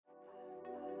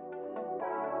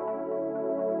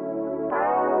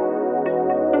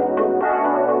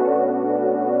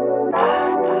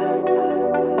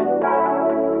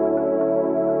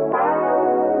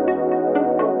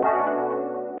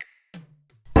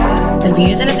The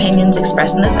views and opinions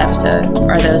expressed in this episode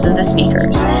are those of the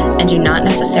speakers and do not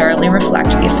necessarily reflect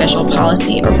the official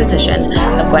policy or position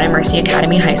of Gwynedd Mercy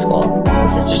Academy High School, the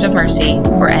Sisters of Mercy,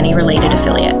 or any related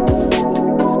affiliate.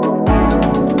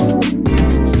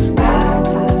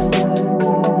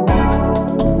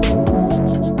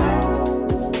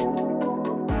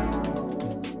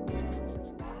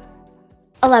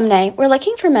 Alumni, we're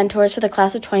looking for mentors for the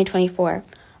class of 2024.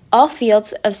 All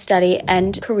fields of study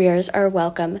and careers are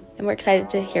welcome, and we're excited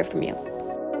to hear from you.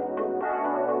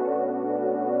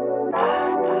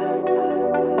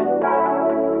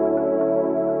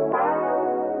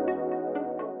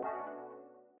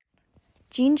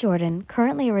 Jeanne Jourdan,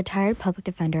 currently a retired public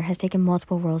defender, has taken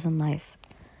multiple roles in life.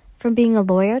 From being a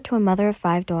lawyer to a mother of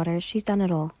 5 daughters, she's done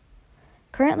it all.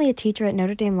 Currently a teacher at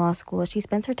Notre Law School, she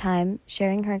spends her time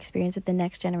sharing her experience with the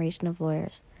next generation of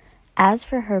lawyers. As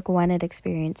for her Gwynedd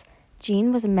experience,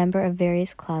 Jeanne was a member of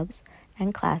various clubs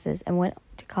and classes and went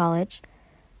to college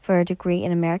for a degree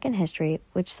in American history,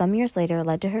 which some years later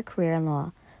led to her career in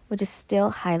law, which is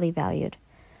still highly valued.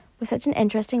 With such an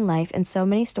interesting life and so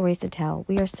many stories to tell,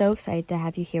 we are so excited to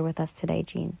have you here with us today,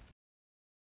 Jeanne.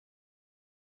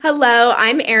 Hello,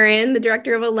 I'm Erin, the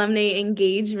Director of Alumni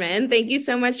Engagement. Thank you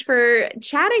so much for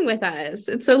chatting with us.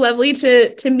 It's so lovely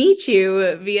to meet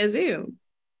you via Zoom.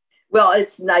 Well,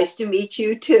 it's nice to meet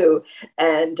you too.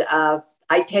 And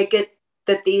I take it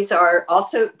that these are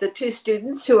also the 2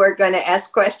 students who are going to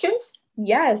ask questions?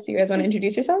 Yes. You guys want to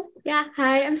introduce yourselves? Yeah.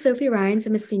 Hi, I'm Sophie Rhines.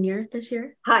 I'm a senior this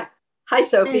year. Hi. Hi,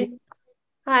 Sophie.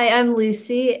 Hi, I'm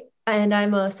Lucy, and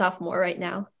I'm a sophomore right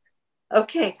now.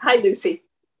 Okay. Hi, Lucy.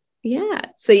 Yeah.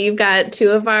 So you've got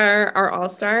 2 of our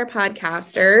all-star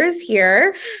podcasters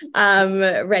here,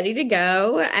 ready to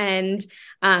go. And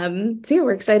so yeah,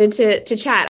 we're excited to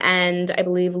chat. And I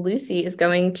believe Lucy is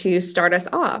going to start us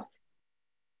off.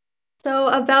 So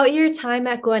about your time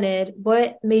at Gwynedd,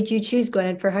 what made you choose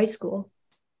Gwynedd for high school?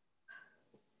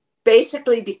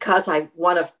 Basically because I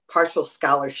won a partial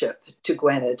scholarship to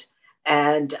Gwynedd.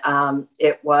 And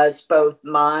it was both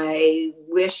my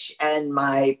wish and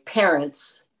my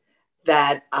parents'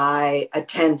 that I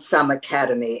attend some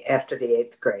academy after the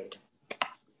 8th grade.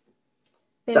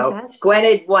 Fantastic. So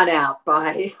Gwynedd won out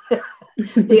by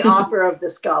the offer of the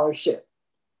scholarship.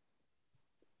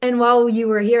 And while you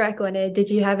were here at Gwynedd, did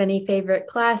you have any favorite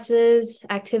classes,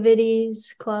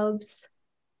 activities, clubs?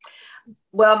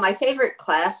 Well, my favorite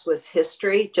class was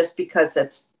history, just because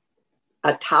that's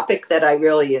a topic that I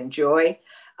really enjoy.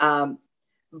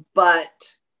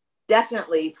 But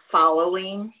definitely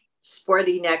following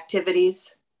sporting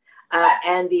activities,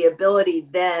 and the ability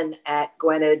then at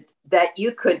Gwynedd that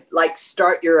you could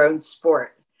start your own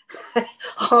sport.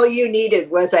 All you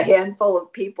needed was a handful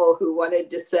of people who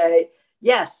wanted to say,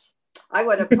 yes, I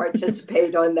want to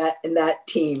participate in that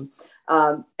team.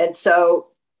 And so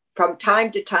from time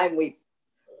to time, we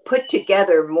put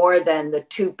together more than the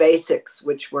 2 basics,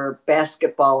 which were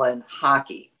basketball and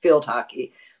hockey, field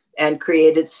hockey, and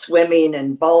created swimming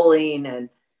and bowling and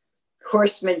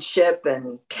horsemanship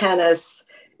and tennis.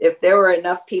 If there were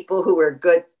enough people who were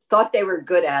good, thought they were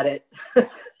good at it,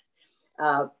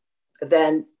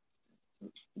 then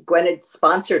Gwynedd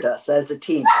sponsored us as a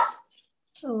team.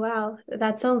 Oh, wow.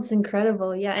 That sounds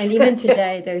incredible. Yeah. And even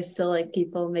today, there's still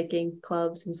people making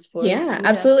clubs and sports. Yeah,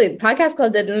 absolutely. The podcast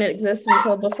club didn't exist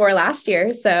until before last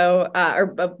year. So,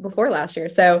 before last year.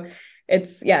 So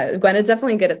Gwynedd's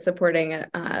definitely good at supporting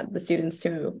the students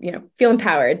to, feel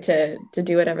empowered to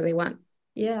do whatever they want.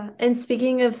 Yeah. And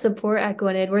speaking of support at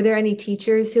Gwynedd, were there any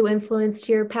teachers who influenced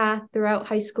your path throughout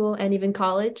high school and even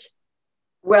college?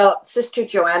 Well, Sister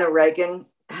Joanna Reagan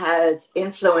has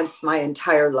influenced my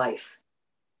entire life.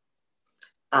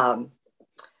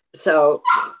 So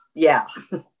yeah,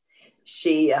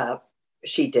 she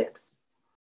did.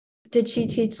 Did she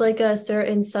teach a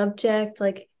certain subject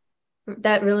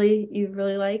that you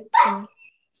really liked?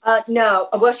 No.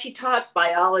 Well, she taught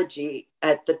biology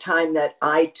at the time that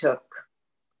I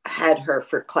had her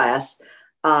for class.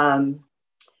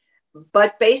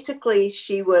 But basically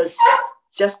she was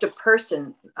just a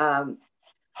person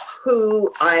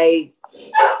who I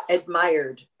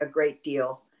admired a great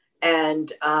deal,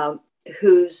 and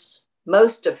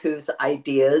most of whose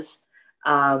ideas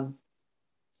and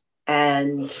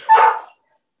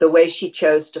the way she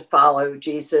chose to follow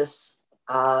Jesus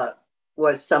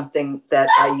was something that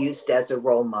I used as a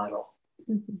role model.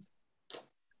 Mm-hmm.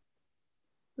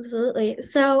 Absolutely.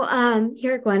 So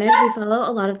here at Gwynedd, we follow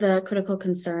a lot of the critical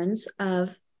concerns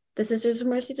of the Sisters of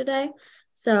Mercy today.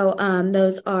 So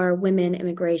those are women,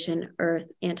 immigration, earth,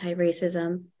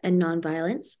 anti-racism, and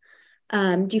nonviolence.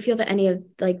 Do you feel that any of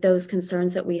those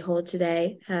concerns that we hold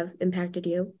today have impacted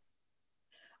you?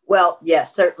 Well,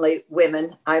 yes, certainly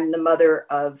women. I'm the mother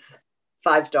of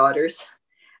 5 daughters,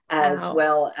 as Wow.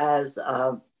 well as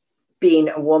being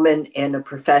a woman in a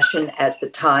profession at the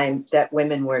time that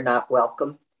women were not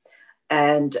welcome.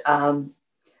 And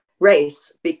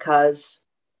race, because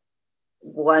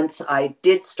once I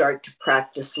did start to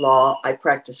practice law, I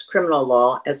practiced criminal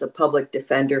law as a public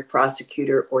defender,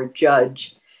 prosecutor, or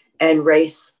judge, and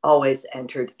race always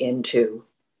entered into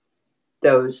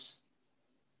those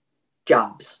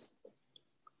jobs.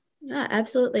 Yeah,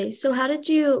 absolutely. So how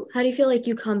do you feel like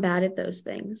you combated those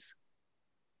things?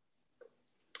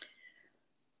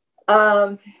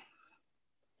 Um,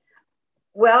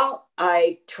 well,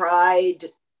 I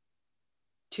tried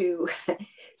to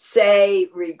say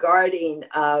regarding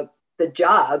the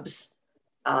jobs,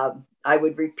 I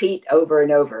would repeat over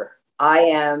and over, I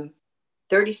am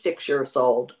 36 years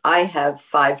old. I have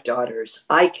 5 daughters.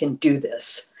 I can do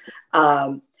this.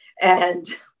 And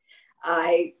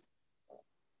I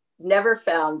never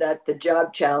found that the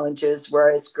job challenges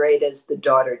were as great as the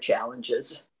daughter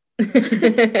challenges.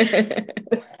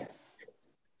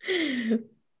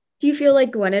 Do you feel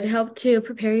like Gwynedd helped to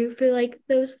prepare you for like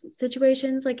those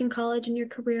situations, like in college and your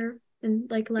career and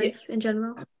like life in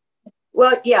general?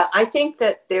 Well, yeah, I think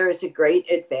that there is a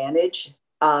great advantage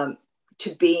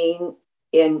to being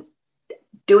in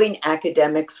doing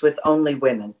academics with only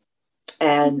women.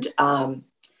 And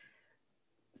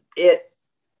it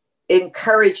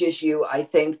encourages you, I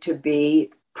think, to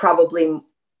be probably,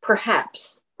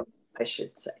 perhaps, I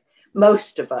should say,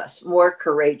 most of us more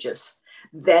courageous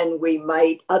than we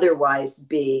might otherwise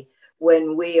be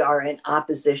when we are in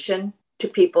opposition to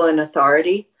people in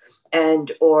authority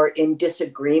and or in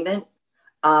disagreement.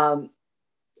 And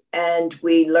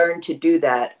we learn to do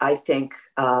that, I think,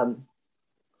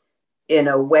 in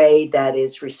a way that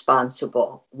is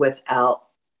responsible without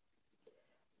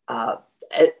an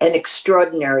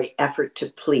extraordinary effort to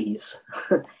please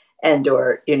and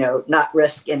or, not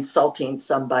risk insulting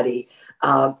somebody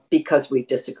because we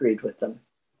disagreed with them.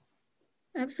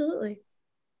 Absolutely.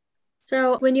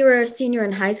 So when you were a senior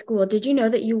in high school, did you know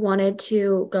that you wanted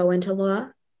to go into law?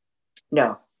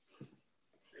 No.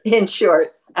 In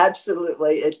short,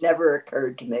 absolutely. It never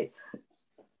occurred to me.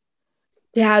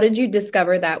 How did you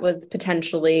discover that was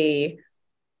potentially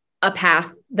a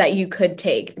path that you could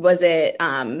take? Was it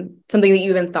something that you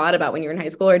even thought about when you were in high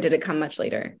school, or did it come much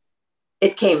later?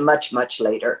 It came much, much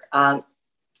later.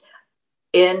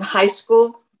 In high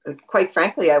school, quite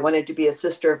frankly, I wanted to be a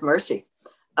Sister of Mercy.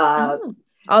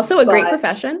 Also a great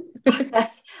profession.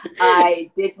 I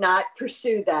did not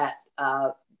pursue that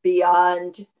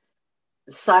beyond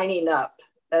signing up,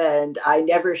 and I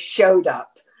never showed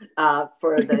up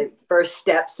for the first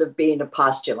steps of being a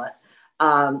postulant.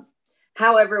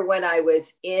 However, when I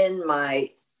was in my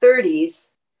 30s,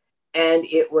 and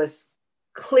it was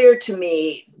clear to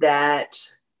me that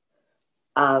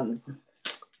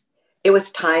it was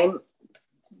time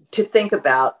to think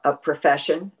about a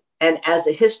profession. And as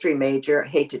a history major, I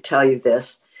hate to tell you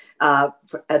this,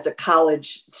 as a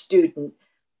college student,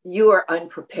 you are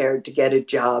unprepared to get a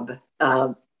job.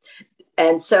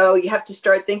 And so you have to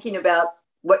start thinking about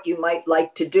what you might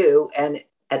like to do. And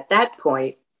at that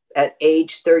point, at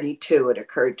age 32, it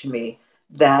occurred to me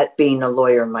that being a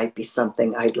lawyer might be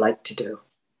something I'd like to do.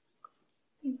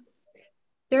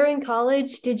 During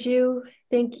college, did you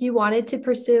think you wanted to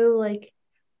pursue like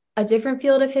a different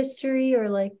field of history, or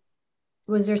like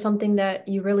was there something that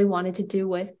you really wanted to do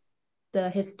with the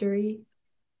history?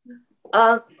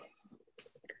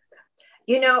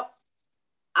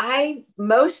 I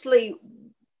mostly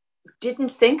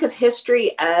didn't think of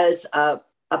history as a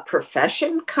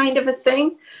profession kind of a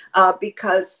thing,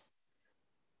 because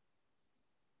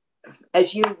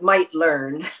as you might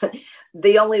learn,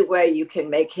 the only way you can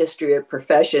make history a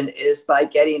profession is by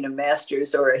getting a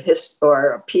master's or a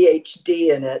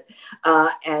PhD in it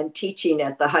and teaching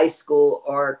at the high school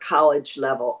or college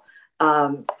level.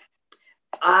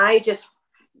 I just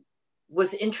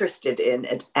was interested in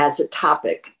it as a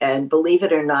topic. And believe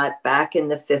it or not, back in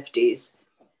the 50s,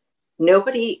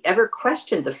 nobody ever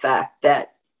questioned the fact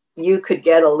that you could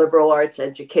get a liberal arts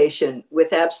education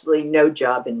with absolutely no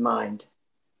job in mind.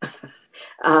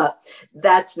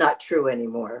 That's not true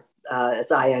anymore.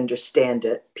 As I understand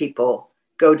it, people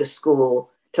go to school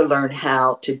to learn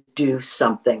how to do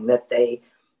something that they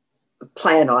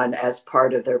plan on as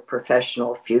part of their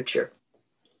professional future.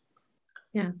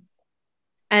 Yeah.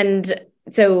 And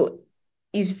so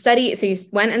you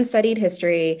went and studied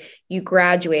history, you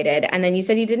graduated, and then you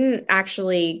said you didn't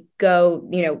actually go,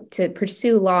 to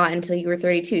pursue law until you were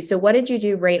 32. So what did you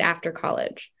do right after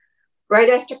college? Right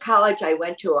after college, I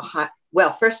went to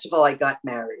well, first of all, I got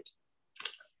married.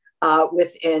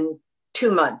 within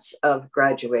 2 months of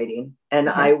graduating. And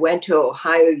I went to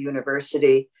Ohio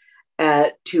University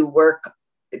to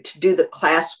do the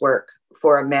classwork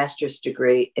for a master's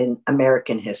degree in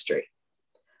American history.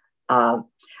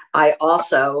 I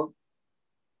also,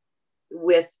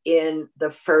 within the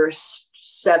first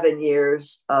 7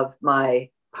 years of my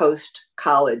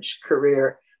post-college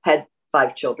career, had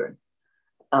 5 children.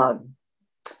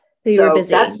 So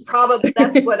that's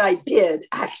what I did,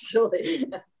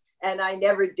 actually. And I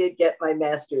never did get my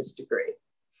master's degree.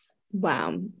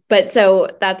 Wow. But so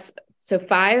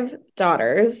 5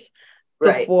 daughters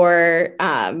before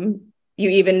you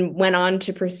even went on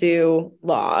to pursue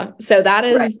law. So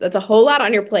that's a whole lot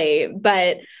on your plate.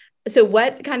 But so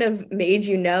what kind of made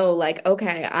you know, like,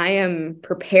 okay, I am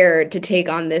prepared to take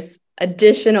on this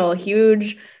additional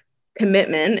huge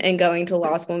commitment and going to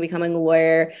law school and becoming a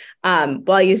lawyer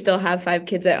while you still have 5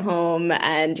 kids at home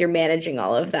and you're managing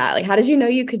all of that? Like, how did you know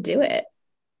you could do it?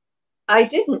 I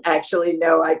didn't actually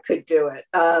know I could do it,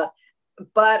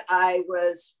 but I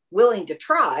was willing to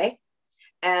try.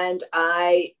 And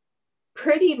I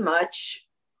pretty much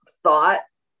thought,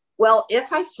 well,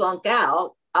 if I flunk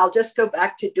out, I'll just go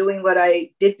back to doing what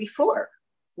I did before,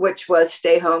 which was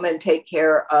stay home and take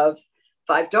care of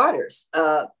 5 daughters.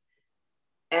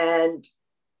 And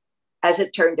as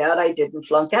it turned out, I didn't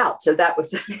flunk out. So that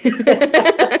was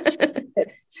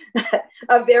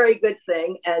a very good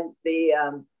thing. And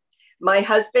my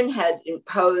husband had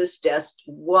imposed just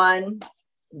one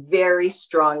very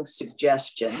strong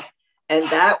suggestion, and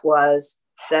that was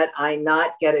that I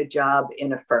not get a job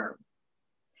in a firm.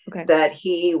 Okay. That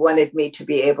he wanted me to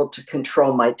be able to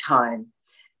control my time.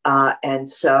 And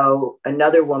so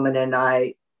another woman and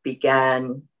I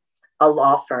began a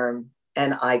law firm,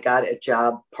 and I got a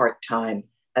job part-time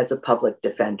as a public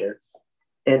defender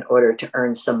in order to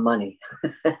earn some money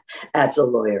as a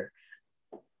lawyer.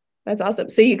 That's awesome.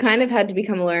 So you kind of had to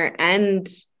become a lawyer and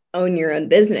own your own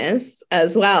business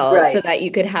as well, right, so that you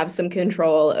could have some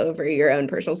control over your own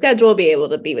personal schedule, be able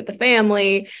to be with the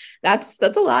family. That's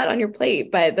a lot on your plate,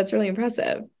 but that's really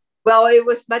impressive. Well, it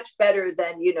was much better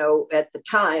than, at the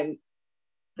time,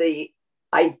 the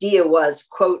idea was,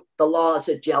 quote, the law is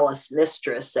a jealous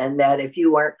mistress, and that if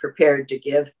you weren't prepared to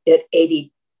give it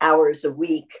 80 hours a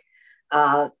week,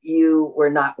 you were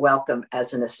not welcome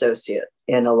as an associate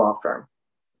in a law firm.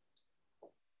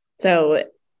 So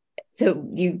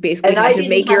you basically had to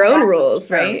make your own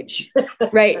rules, right?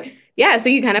 Right. Yeah. So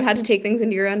you kind of had to take things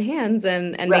into your own hands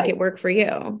and make it work for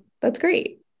you. That's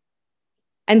great.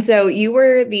 And so you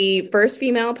were the first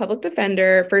female public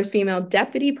defender, first female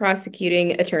deputy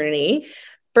prosecuting attorney,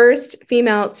 first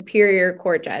female superior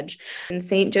court judge in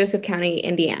St. Joseph County,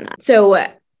 Indiana. So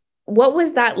what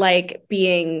was that like,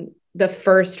 being the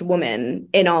first woman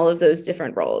in all of those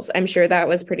different roles? I'm sure that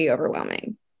was pretty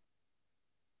overwhelming.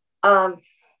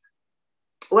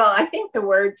 Well, I think the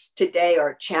words today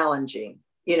are challenging.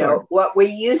 What we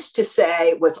used to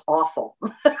say was awful.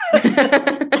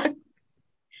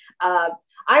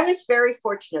 I was very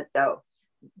fortunate, though.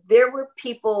 There were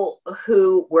people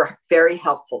who were very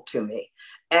helpful to me,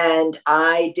 and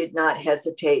I did not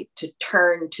hesitate to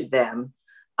turn to them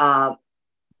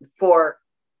for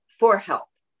help,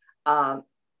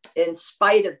 in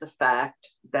spite of the fact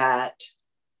that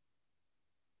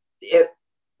it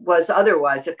was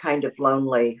otherwise a kind of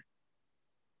lonely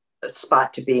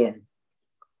spot to be in.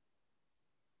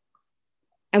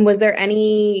 And was there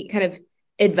any kind of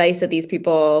advice that these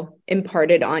people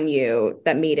imparted on you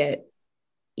that made it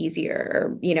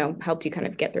easier, or, helped you kind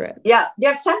of get through it? Yeah.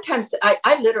 Sometimes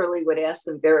I literally would ask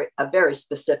them a very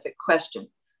specific question.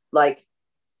 Like,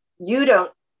 you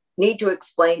don't need to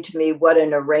explain to me what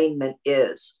an arraignment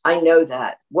is. I know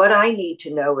that. What I need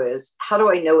to know is, how do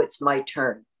I know it's my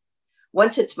turn?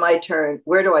 Once it's my turn,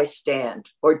 where do I stand?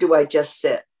 Or do I just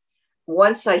sit?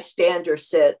 Once I stand or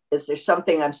sit, is there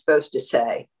something I'm supposed to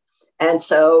say? And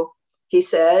so he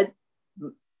said,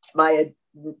 my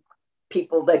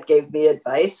people that gave me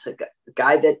advice, a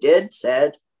guy that did,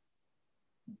 said,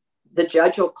 the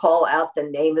judge will call out the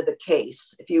name of the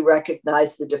case. If you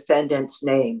recognize the defendant's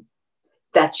name,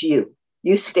 that's you.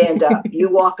 You stand up, you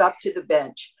walk up to the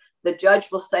bench. The judge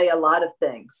will say a lot of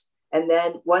things. And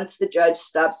then once the judge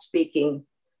stops speaking,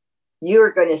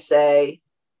 you're going to say,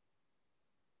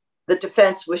 the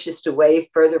defense wishes to waive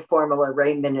further formal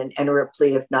arraignment and enter a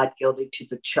plea of not guilty to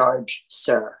the charge,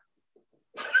 sir.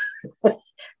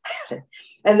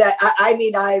 And that,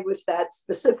 I was that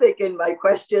specific in my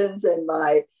questions, and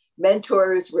my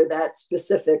mentors were that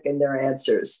specific in their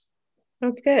answers.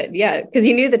 That's good. Yeah. Because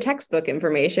you knew the textbook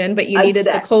information, but you needed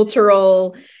the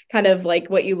cultural kind of like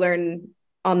what you learn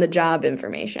on the job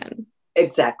information.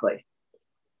 Exactly.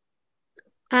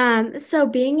 So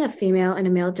being a female in a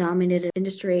male-dominated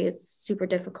industry is super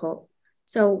difficult.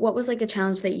 So what was like a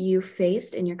challenge that you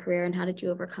faced in your career and how did you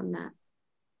overcome that?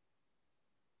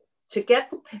 To get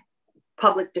the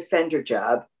public defender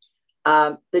job,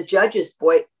 the judges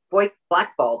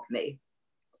blackballed me.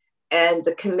 And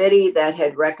the committee that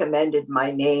had recommended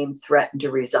my name threatened to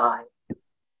resign.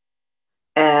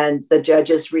 And the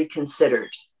judges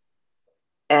reconsidered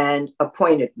and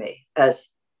appointed me as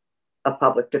a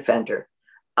public defender.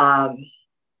 I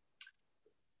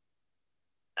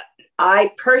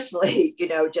personally,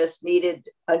 just needed,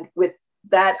 with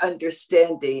that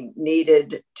understanding,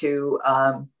 needed to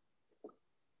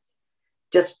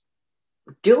just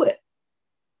do it.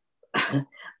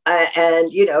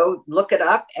 And, look it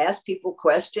up, ask people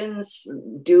questions,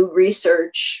 do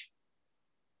research.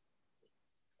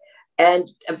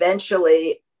 And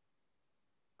eventually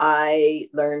I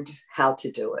learned how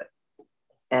to do it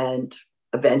and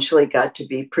eventually got to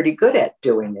be pretty good at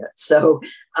doing it. So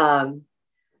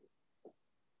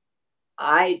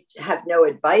I have no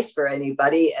advice for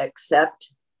anybody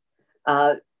except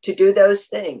to do those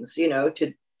things,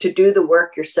 to do the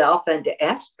work yourself and to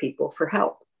ask people for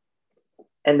help.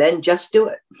 And then just do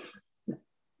it.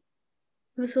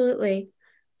 Absolutely.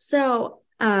 So,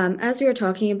 as we were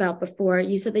talking about before,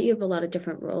 you said that you have a lot of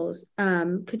different roles.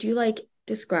 Could you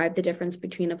describe the difference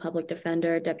between a public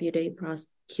defender, deputy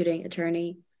prosecuting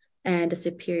attorney, and a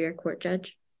superior court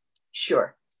judge?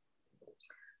 Sure.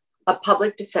 A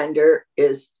public defender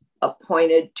is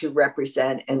appointed to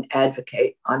represent and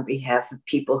advocate on behalf of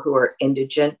people who are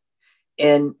indigent,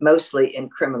 mostly in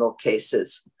criminal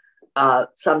cases.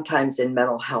 Sometimes in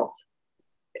mental health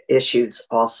issues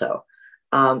also.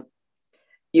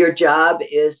 Your job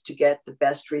is to get the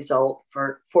best result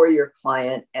for your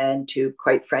client and to,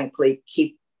 quite frankly,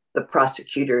 keep the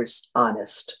prosecutors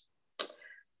honest.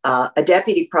 A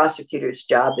deputy prosecutor's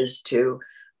job is to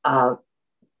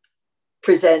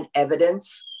present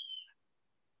evidence.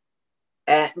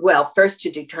 First to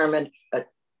determine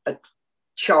a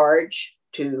charge,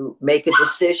 to make a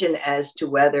decision as to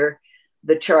whether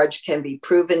the charge can be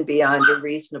proven beyond a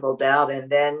reasonable doubt,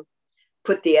 and then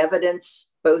put the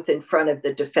evidence both in front of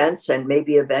the defense and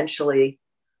maybe eventually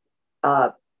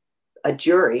a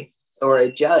jury or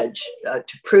a judge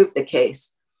to prove the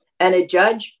case. And a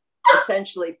judge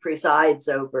essentially presides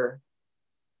over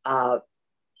not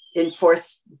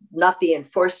the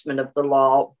enforcement of the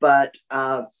law, but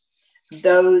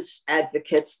those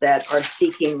advocates that are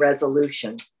seeking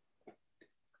resolution.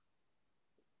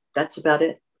 That's about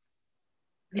it.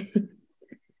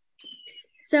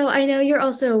 So I know you're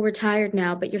also retired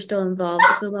now, but you're still involved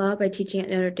with the law by teaching at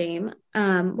Notre Dame.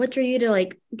 What drew you to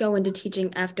go into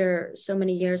teaching after so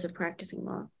many years of practicing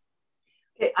law?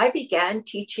 I began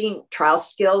teaching trial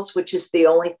skills, which is the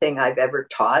only thing I've ever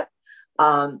taught,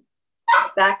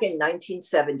 back in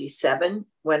 1977,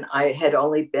 when I had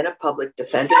only been a public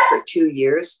defender for 2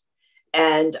 years.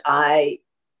 And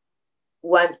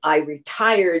when I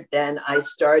retired, then I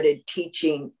started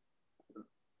teaching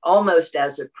almost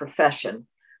as a profession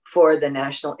for the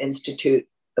National Institute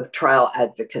of Trial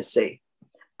Advocacy,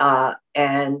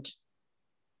 and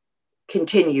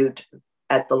continued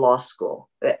at the law school.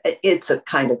 It's a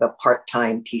kind of a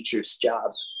part-time teacher's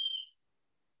job.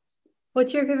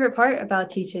 What's your favorite part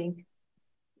about teaching?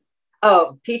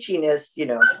 Oh, teaching is,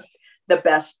 the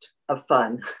best of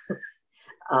fun.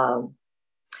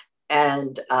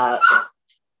 And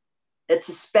it's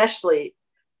especially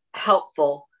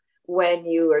helpful when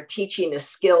you are teaching a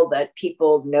skill that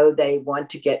people know they want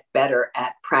to get better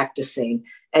at practicing,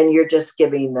 and you're just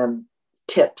giving them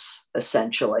tips,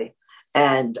 essentially,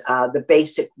 and the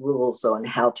basic rules on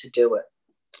how to do it.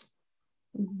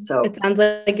 So it sounds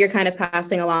like you're kind of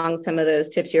passing along some of those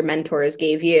tips your mentors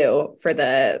gave you for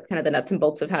the kind of the nuts and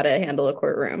bolts of how to handle a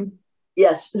courtroom.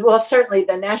 Yes. Well, certainly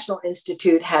the National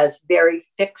Institute has very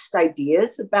fixed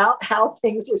ideas about how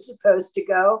things are supposed to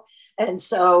go. And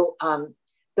so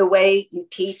the way you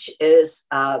teach is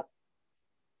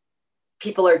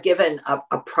people are given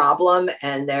a problem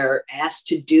and they're asked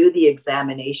to do the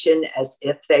examination as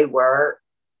if they were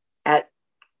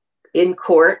in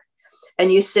court,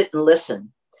 and you sit and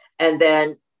listen and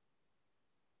then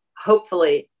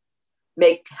hopefully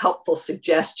make helpful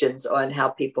suggestions on how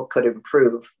people could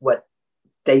improve what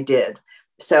they did.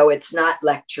 So it's not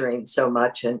lecturing so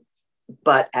much,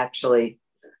 but actually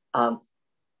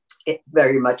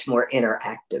very much more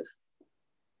interactive.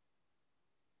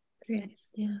 Yes,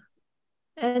 yeah.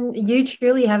 And you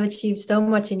truly have achieved so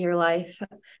much in your life.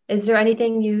 Is there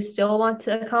anything you still want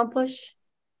to accomplish?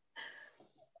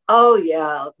 Oh,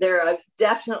 yeah, there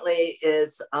definitely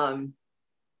is.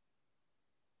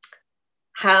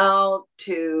 how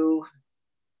to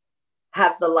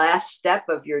have the last step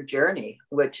of your journey,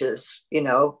 which is,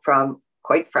 from,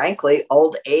 quite frankly,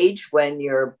 old age, when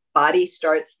your body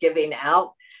starts giving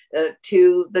out,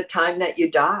 to the time that you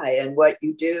die and what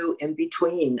you do in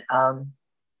between.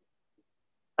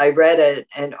 I read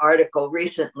an article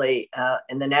recently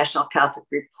in the National Catholic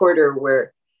Reporter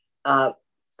where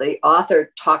the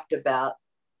author talked about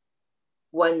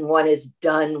when one is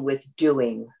done with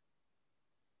doing,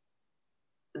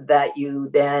 that you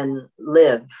then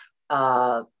live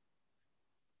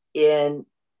in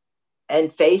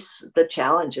and face the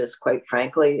challenges, quite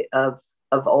frankly, of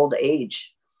old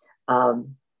age.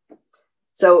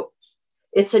 So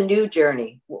it's a new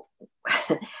journey.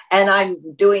 And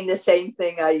I'm doing the same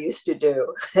thing I used to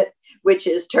do, which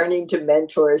is turning to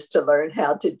mentors to learn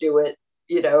how to do it,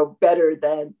 better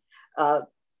than,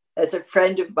 as a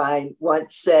friend of mine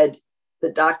once said, the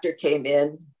doctor came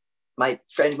in, my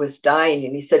friend was dying,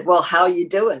 and he said, "Well, how are you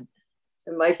doing?"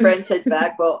 And my friend said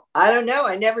back, "Well, I don't know.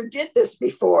 I never did this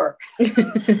before."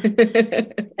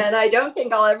 And I don't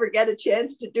think I'll ever get a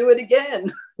chance to do it again,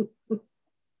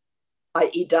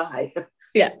 i.e. die.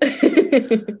 Yeah.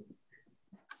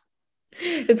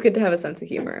 It's good to have a sense of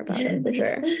humor about it, for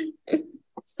sure.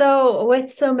 So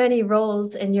with so many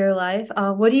roles in your life,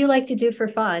 what do you like to do for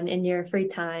fun in your free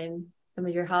time? Some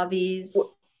of your hobbies?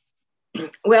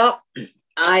 Well,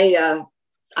 I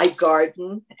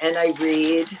garden and I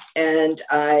read, and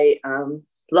I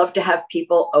love to have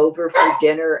people over for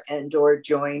dinner and or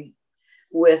join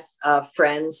with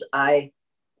friends. I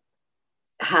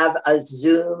have a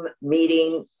Zoom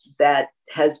meeting that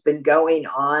has been going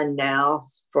on now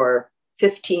for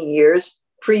 15 years.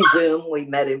 Pre-Zoom, we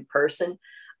met in person,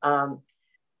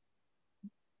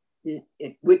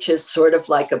 which is sort of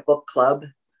like a book club.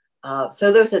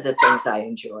 So those are the things I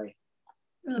enjoy.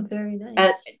 Oh, very nice.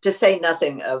 And to say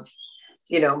nothing of,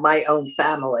 my own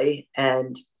family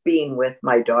and being with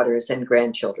my daughters and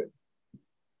grandchildren.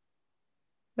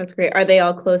 That's great. Are they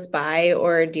all close by,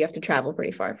 or do you have to travel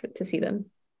pretty far to see them?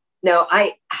 No,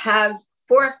 I have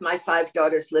 4 of my 5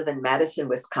 daughters live in Madison,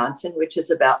 Wisconsin, which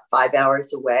is about 5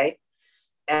 hours away.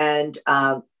 And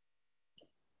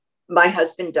my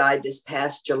husband died this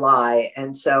past July.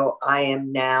 And so I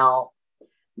am now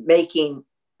making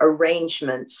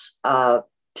arrangements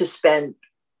to spend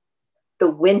the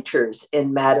winters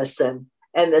in Madison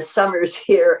and the summers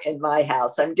here in my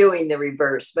house. I'm doing the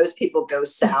reverse. Most people go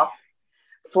south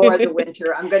for the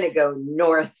winter. I'm going to go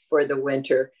north for the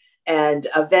winter. And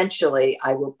eventually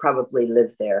I will probably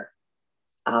live there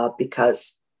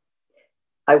because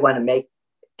I want to make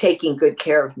taking good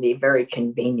care of me very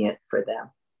convenient for them.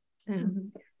 Mm-hmm.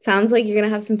 Sounds like you're going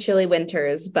to have some chilly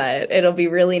winters, but it'll be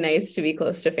really nice to be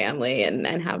close to family and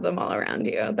have them all around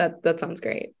you. That sounds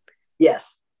great.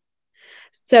 Yes.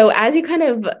 So as you kind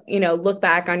of, look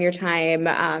back on your time,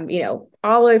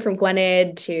 all the way from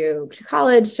Gwynedd to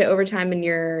college to overtime in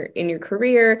your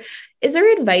career, is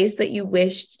there advice that you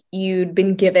wished you'd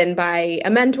been given by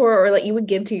a mentor, or that you would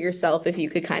give to yourself if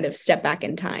you could kind of step back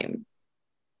in time?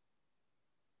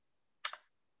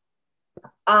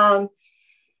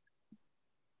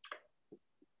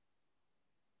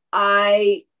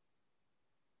 I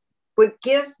would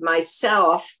give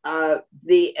myself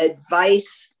the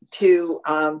advice to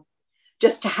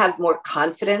just to have more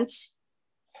confidence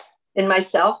in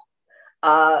myself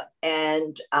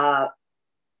and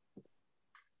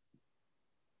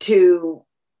to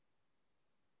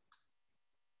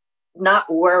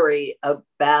not worry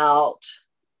about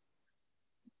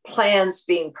plans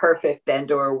being perfect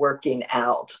and or working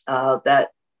out, that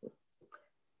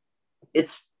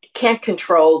it's can't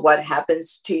control what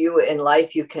happens to you in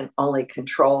life. You can only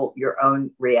control your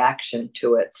own reaction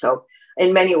to it. So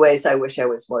in many ways, I wish I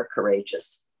was more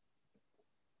courageous.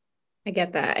 I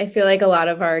get that. I feel like a lot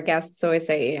of our guests always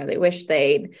say, they wish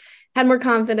they'd had more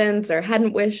confidence or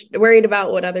hadn't worried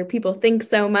about what other people think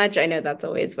so much. I know that's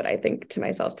always what I think to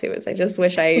myself too, is I just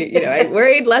wish I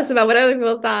worried less about what other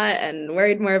people thought and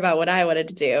worried more about what I wanted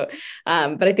to do.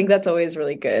 But I think that's always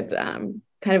really good.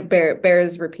 Kind of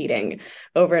bears repeating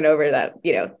over and over that,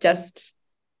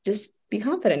 just be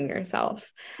confident in yourself.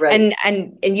 Right.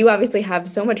 And you obviously have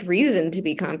so much reason to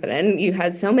be confident. You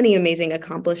had so many amazing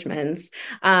accomplishments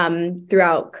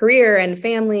throughout career and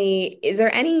family. Is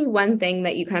there any one thing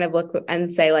that you kind of look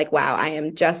and say like, wow, I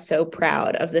am just so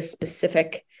proud of this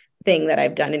specific thing that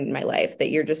I've done in my life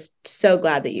that you're just so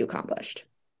glad that you accomplished?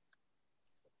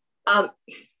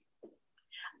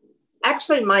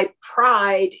 Actually, my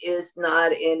pride is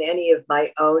not in any of my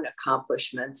own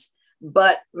accomplishments,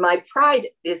 but my pride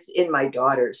is in my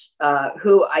daughters,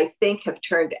 who I think have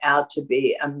turned out to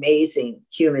be amazing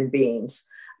human beings.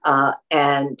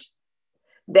 And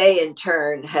they in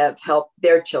turn have helped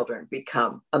their children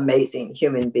become amazing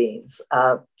human beings.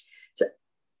 So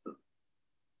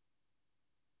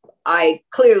I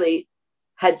clearly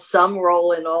had some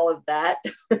role in all of that,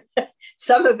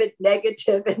 some of it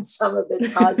negative and some of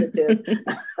it positive.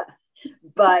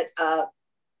 But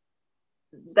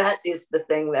that is the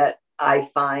thing that I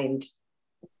find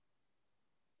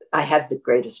I have the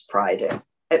greatest pride in,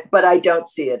 but I don't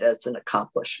see it as an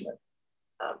accomplishment.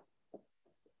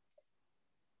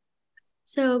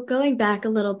 So going back a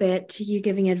little bit to you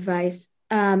giving advice,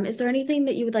 is there anything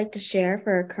that you would like to share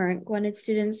for current Gwynedd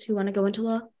students who want to go into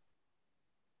law?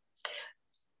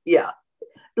 Yeah,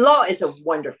 law is a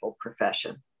wonderful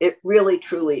profession. It really,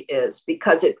 truly is,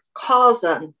 because it calls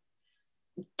on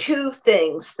two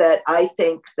things that I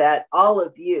think that all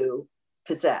of you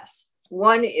possess.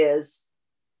 One is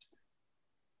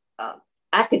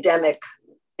academic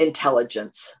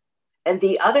intelligence, and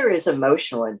the other is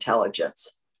emotional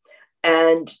intelligence.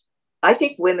 And I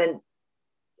think women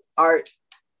are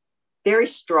very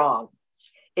strong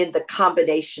in the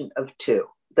combination of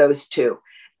those two,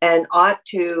 and ought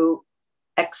to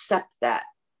accept that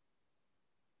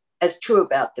as true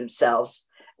about themselves.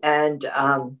 And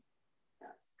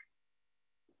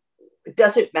it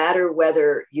doesn't matter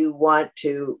whether you want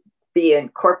to be in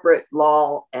corporate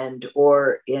law and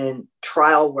or in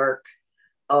trial work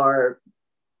or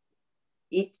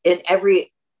in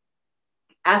every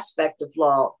aspect of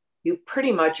law, you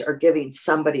pretty much are giving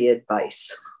somebody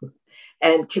advice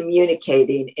and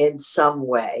communicating in some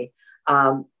way.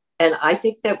 And I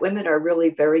think that women are really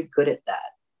very good at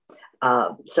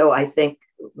that. So I think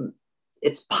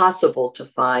it's possible to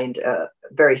find a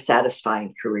very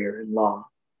satisfying career in law.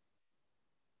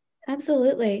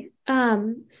 Absolutely.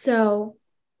 So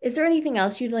is there anything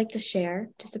else you'd like to share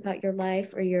just about your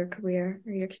life or your career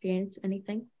or your experience,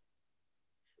 anything?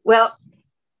 Well,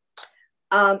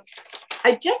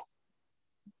 I just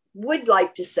would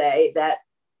like to say that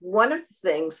one of the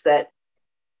things that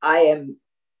I am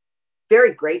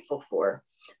very grateful for,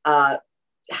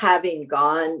 having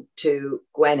gone to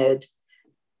Gwynedd,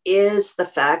 is the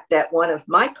fact that one of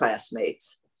my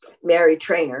classmates, Mary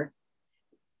Trainer,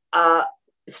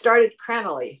 started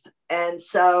Cranaleith. And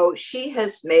so she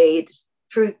has made,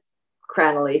 through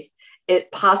Cranaleith,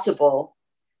 it possible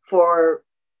for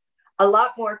a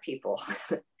lot more people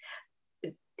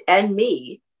and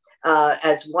me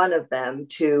as one of them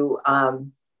to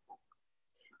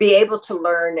be able to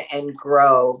learn and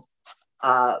grow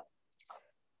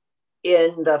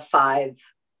in the 5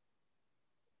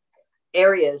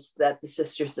 areas that the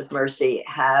Sisters of Mercy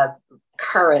have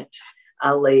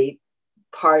currently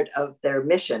part of their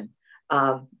mission.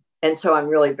 And so I'm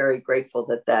really very grateful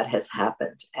that that has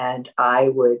happened. And I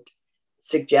would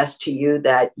suggest to you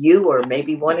that you or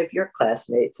maybe one of your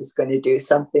classmates is going to do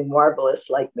something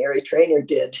marvelous like Mary Trainer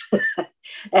did.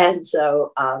 And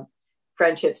so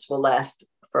friendships will last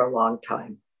for a long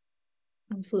time.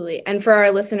 Absolutely. And for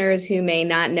our listeners who may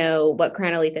not know what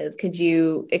Cranaleith is, could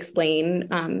you explain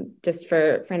just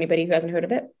for anybody who hasn't heard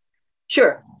of it?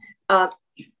 Sure.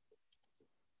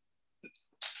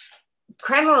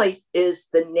 Cranaleith is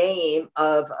the name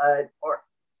of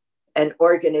an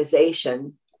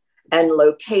organization and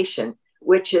location,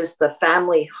 which is the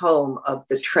family home of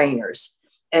the Trainers.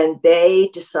 And they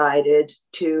decided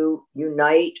to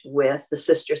unite with the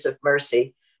Sisters of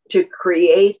Mercy to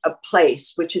create a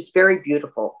place which is very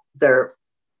beautiful. Their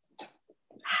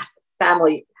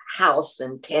family house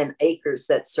and 10 acres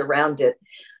that surround it.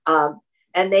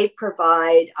 And they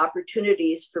provide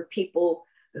opportunities for people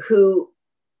who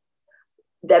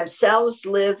themselves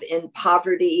live in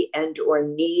poverty and or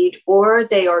need, or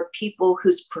they are people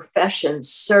whose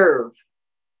professions serve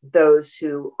those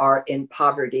who are in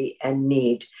poverty and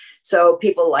need. So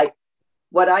people like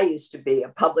what I used to be, a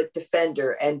public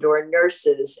defender and or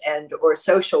nurses and or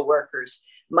social workers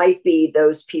might be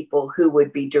those people who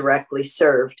would be directly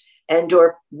served, and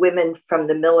or women from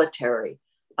the military.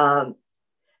 And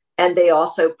they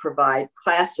also provide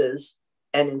classes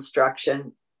and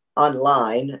instruction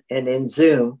online and in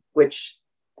Zoom, which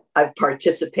I've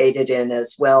participated in,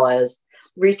 as well as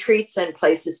retreats and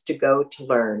places to go to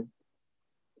learn.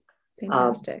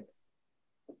 Fantastic.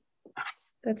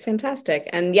 That's fantastic.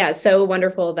 And yeah, so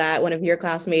wonderful that one of your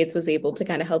classmates was able to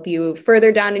kind of help you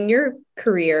further down in your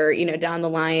career, you know, down the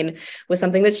line with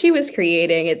something that she was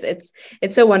creating. It's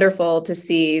so wonderful to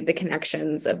see the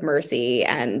connections of Mercy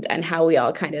and how we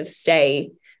all kind of stay,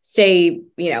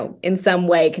 you know, in some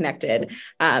way connected,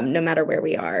 no matter where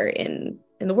we are in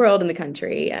the world, in the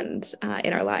country, and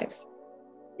in our lives.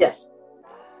 Yes,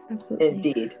 absolutely.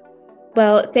 indeed.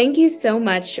 Well, thank you so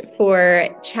much for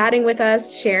chatting with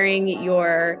us, sharing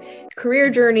your career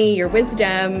journey, your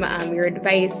wisdom, your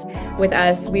advice with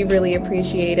us. We really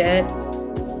appreciate it.